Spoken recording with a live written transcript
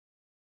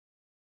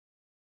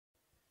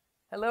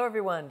Hello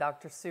everyone,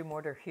 Dr. Sue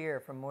Morter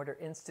here from Morter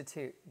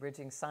Institute,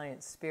 Bridging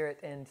Science, Spirit,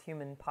 and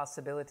Human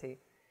Possibility.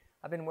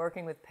 I've been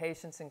working with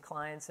patients and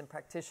clients and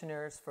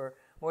practitioners for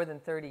more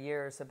than 30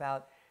 years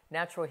about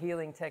natural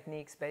healing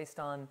techniques based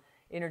on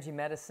energy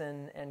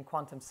medicine and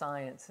quantum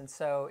science. And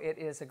so it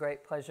is a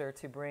great pleasure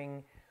to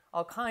bring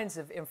all kinds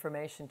of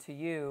information to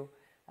you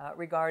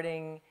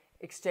regarding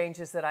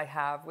exchanges that I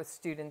have with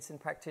students and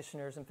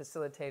practitioners and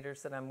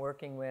facilitators that I'm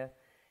working with.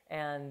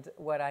 And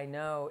what I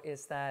know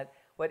is that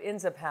what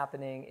ends up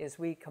happening is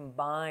we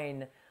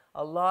combine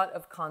a lot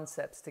of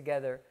concepts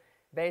together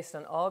based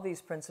on all these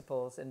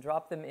principles and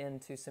drop them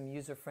into some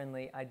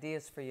user-friendly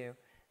ideas for you.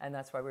 And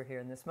that's why we're here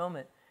in this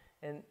moment.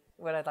 And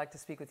what I'd like to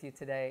speak with you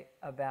today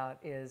about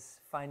is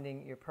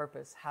finding your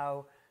purpose,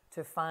 how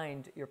to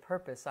find your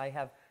purpose. I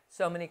have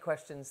so many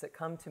questions that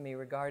come to me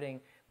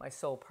regarding my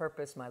soul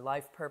purpose, my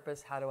life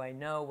purpose. How do I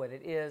know what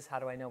it is? How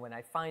do I know when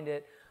I find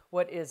it?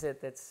 What is it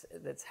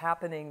that's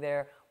happening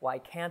there? Why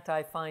can't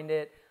I find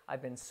it?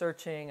 I've been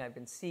searching, I've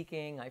been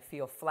seeking, I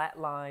feel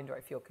flatlined, or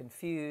I feel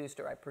confused,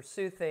 or I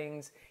pursue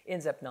things,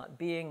 ends up not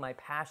being my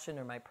passion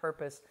or my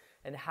purpose.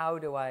 And how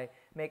do I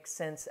make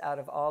sense out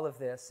of all of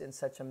this in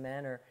such a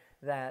manner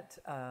that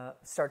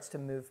starts to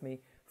move me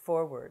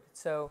forward?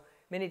 So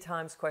many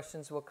times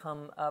questions will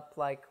come up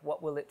like,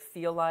 what will it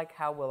feel like?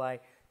 How will I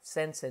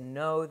sense and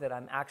know that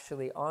I'm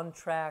actually on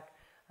track,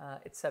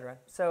 etc.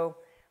 So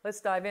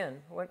let's dive in.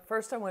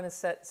 First, I want to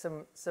set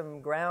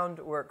some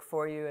groundwork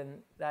for you,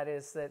 and that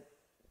is that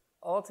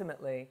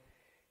ultimately,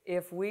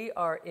 if we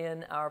are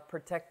in our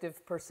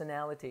protective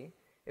personality,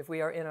 if we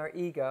are in our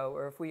ego,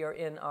 or if we are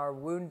in our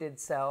wounded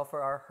self,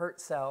 or our hurt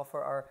self,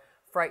 or our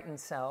frightened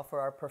self, or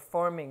our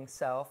performing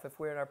self, if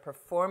we're in our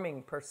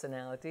performing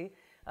personality,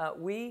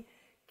 we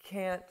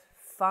can't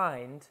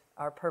find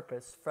our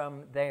purpose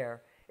from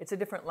there. It's a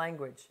different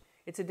language.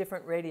 It's a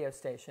different radio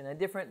station, a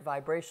different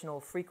vibrational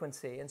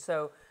frequency. And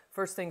so,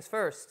 first things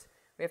first,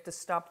 we have to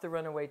stop the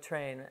runaway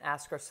train and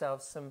ask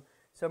ourselves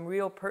some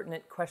real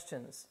pertinent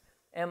questions.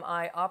 Am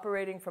I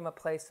operating from a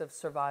place of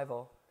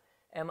survival?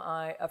 Am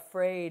I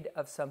afraid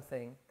of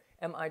something?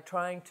 Am I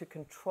trying to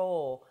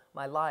control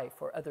my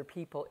life or other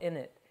people in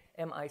it?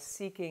 Am I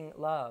seeking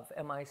love?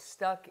 Am I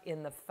stuck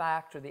in the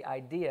fact or the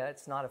idea,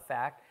 it's not a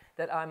fact,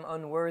 that I'm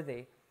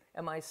unworthy?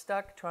 Am I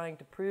stuck trying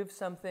to prove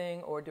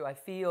something, or do I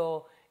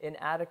feel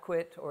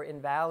inadequate or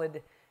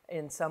invalid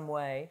in some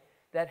way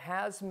that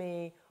has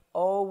me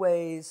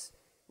always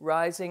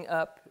rising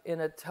up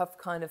in a tough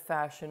kind of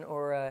fashion,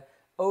 or a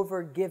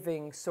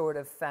over-giving sort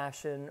of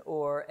fashion,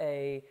 or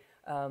a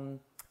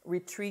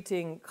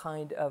retreating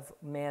kind of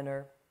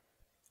manner?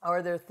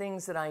 Are there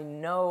things that I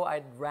know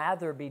I'd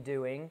rather be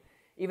doing,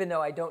 even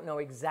though I don't know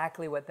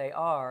exactly what they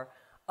are,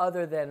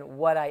 other than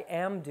what I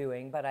am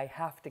doing, but I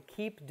have to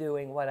keep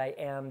doing what I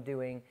am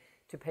doing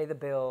to pay the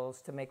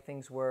bills, to make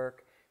things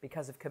work,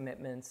 because of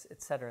commitments,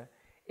 etc.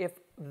 If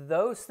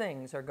those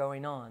things are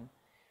going on,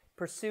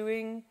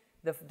 pursuing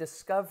the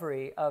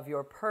discovery of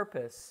your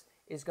purpose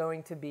is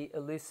going to be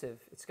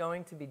elusive. It's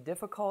going to be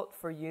difficult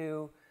for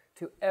you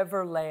to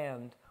ever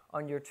land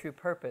on your true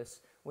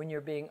purpose when you're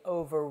being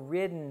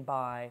overridden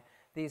by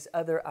these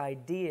other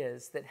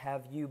ideas that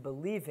have you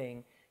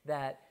believing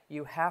that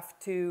you have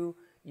to,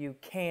 you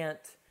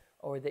can't,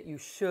 or that you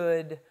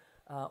should,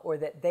 or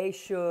that they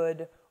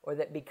should, or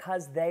that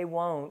because they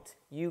won't,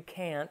 you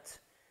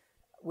can't.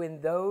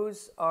 When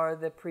those are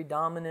the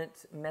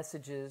predominant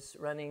messages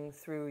running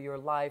through your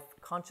life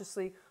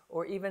consciously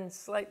or even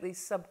slightly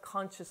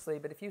subconsciously,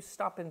 but if you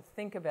stop and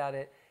think about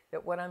it,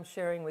 that what I'm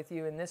sharing with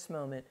you in this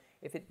moment,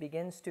 if it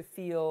begins to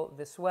feel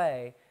this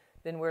way,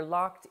 then we're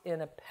locked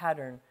in a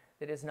pattern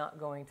that is not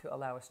going to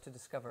allow us to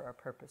discover our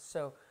purpose.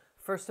 So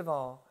first of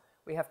all,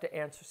 we have to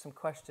answer some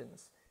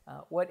questions.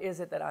 What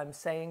is it that I'm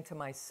saying to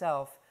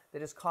myself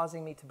that is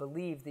causing me to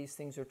believe these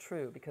things are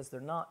true? Because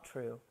they're not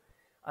true.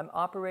 I'm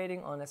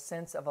operating on a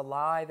sense of a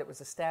lie that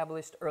was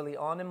established early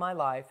on in my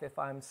life if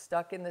I'm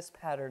stuck in this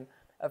pattern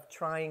of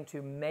trying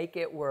to make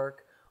it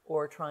work,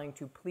 or trying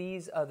to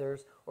please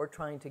others, or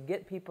trying to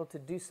get people to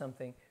do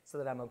something so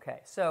that I'm okay.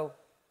 So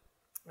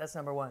that's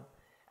number one.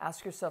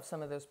 Ask yourself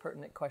some of those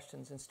pertinent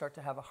questions and start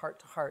to have a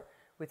heart-to-heart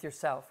with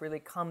yourself. Really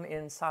come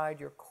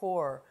inside your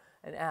core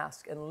and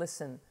ask and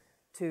listen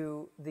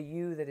to the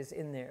you that is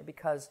in there,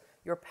 because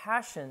your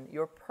passion,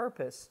 your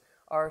purpose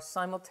are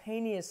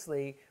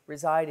simultaneously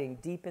residing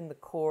deep in the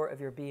core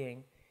of your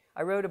being.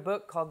 I wrote a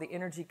book called The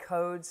Energy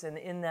Codes, and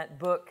in that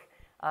book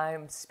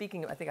I'm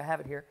speaking, I think I have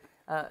it here,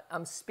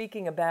 I'm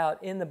speaking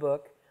about in the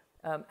book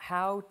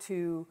how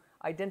to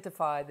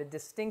identify the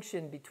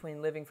distinction between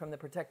living from the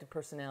protective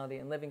personality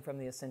and living from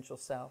the essential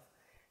self.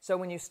 So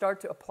when you start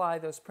to apply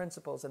those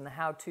principles and the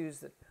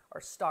how-tos that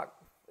are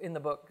stocked in the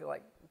book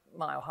like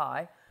mile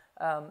high,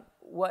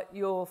 what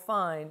you'll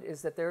find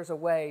is that there's a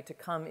way to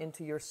come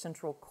into your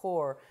central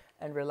core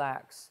and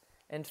relax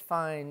and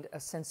find a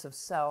sense of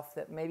self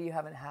that maybe you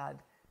haven't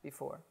had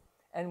before.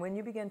 And when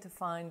you begin to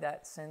find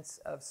that sense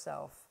of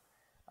self,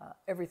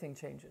 everything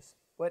changes.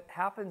 What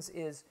happens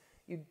is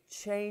you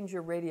change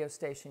your radio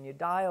station, you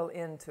dial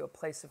into a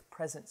place of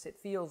presence. It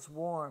feels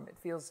warm, it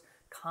feels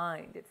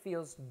kind. It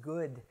feels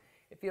good.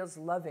 It feels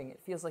loving.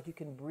 It feels like you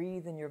can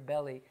breathe in your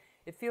belly.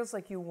 It feels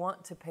like you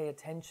want to pay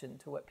attention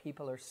to what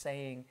people are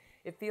saying.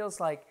 It feels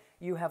like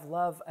you have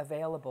love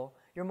available.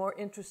 You're more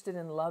interested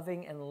in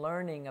loving and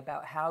learning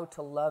about how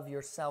to love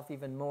yourself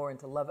even more and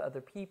to love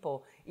other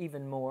people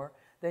even more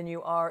than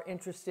you are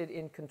interested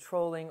in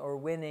controlling or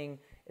winning,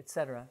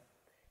 etc.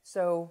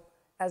 So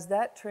as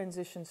that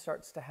transition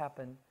starts to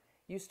happen,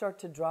 you start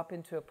to drop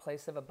into a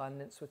place of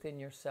abundance within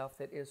yourself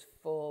that is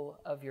full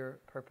of your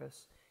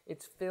purpose.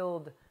 It's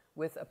filled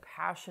with a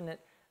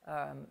passionate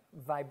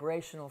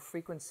vibrational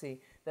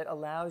frequency that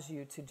allows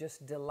you to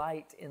just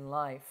delight in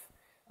life,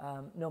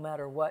 no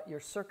matter what your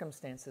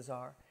circumstances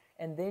are.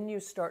 And then you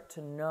start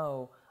to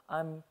know,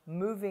 I'm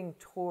moving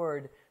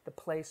toward the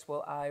place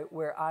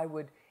where I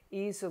would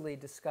easily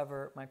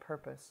discover my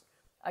purpose.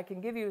 I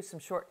can give you some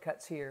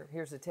shortcuts here.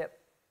 Here's a tip.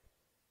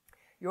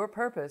 Your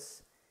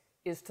purpose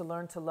is to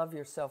learn to love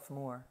yourself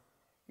more.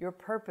 Your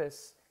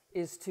purpose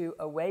is to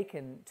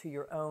awaken to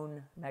your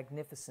own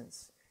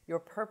magnificence. Your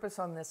purpose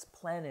on this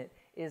planet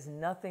is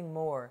nothing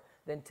more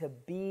than to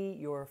be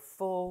your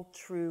full,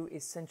 true,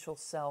 essential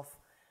self,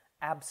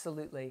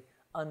 absolutely,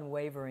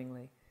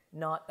 unwaveringly,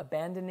 not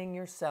abandoning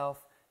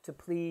yourself to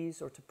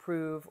please or to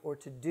prove or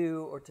to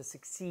do or to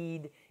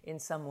succeed in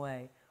some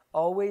way,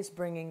 always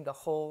bringing the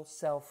whole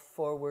self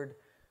forward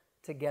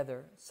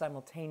together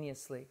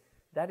simultaneously.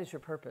 That is your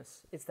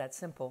purpose. It's that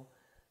simple.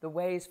 The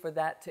ways for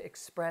that to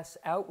express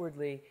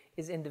outwardly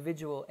is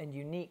individual and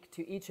unique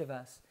to each of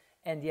us,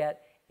 and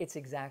yet it's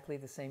exactly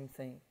the same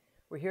thing.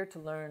 We're here to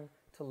learn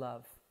to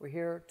love. We're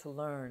here to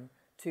learn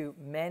to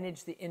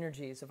manage the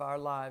energies of our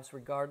lives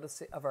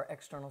regardless of our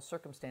external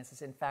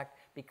circumstances. In fact,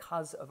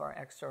 because of our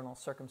external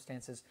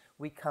circumstances,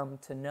 we come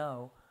to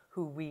know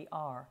who we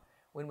are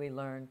when we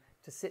learn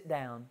to sit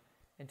down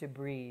and to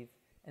breathe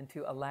and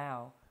to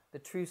allow the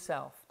true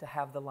self to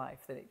have the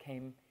life that it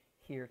came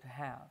here to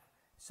have.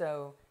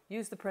 So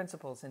use the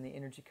principles in the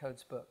Energy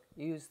Codes book.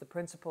 Use the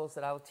principles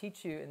that I will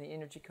teach you in the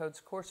Energy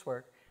Codes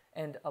coursework,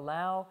 and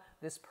allow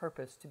this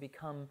purpose to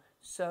become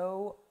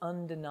so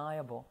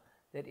undeniable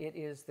that it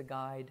is the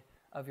guide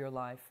of your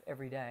life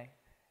every day.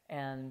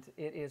 And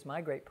it is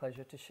my great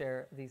pleasure to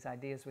share these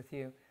ideas with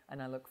you,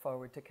 and I look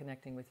forward to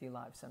connecting with you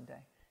live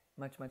someday.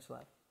 Much, much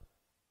love.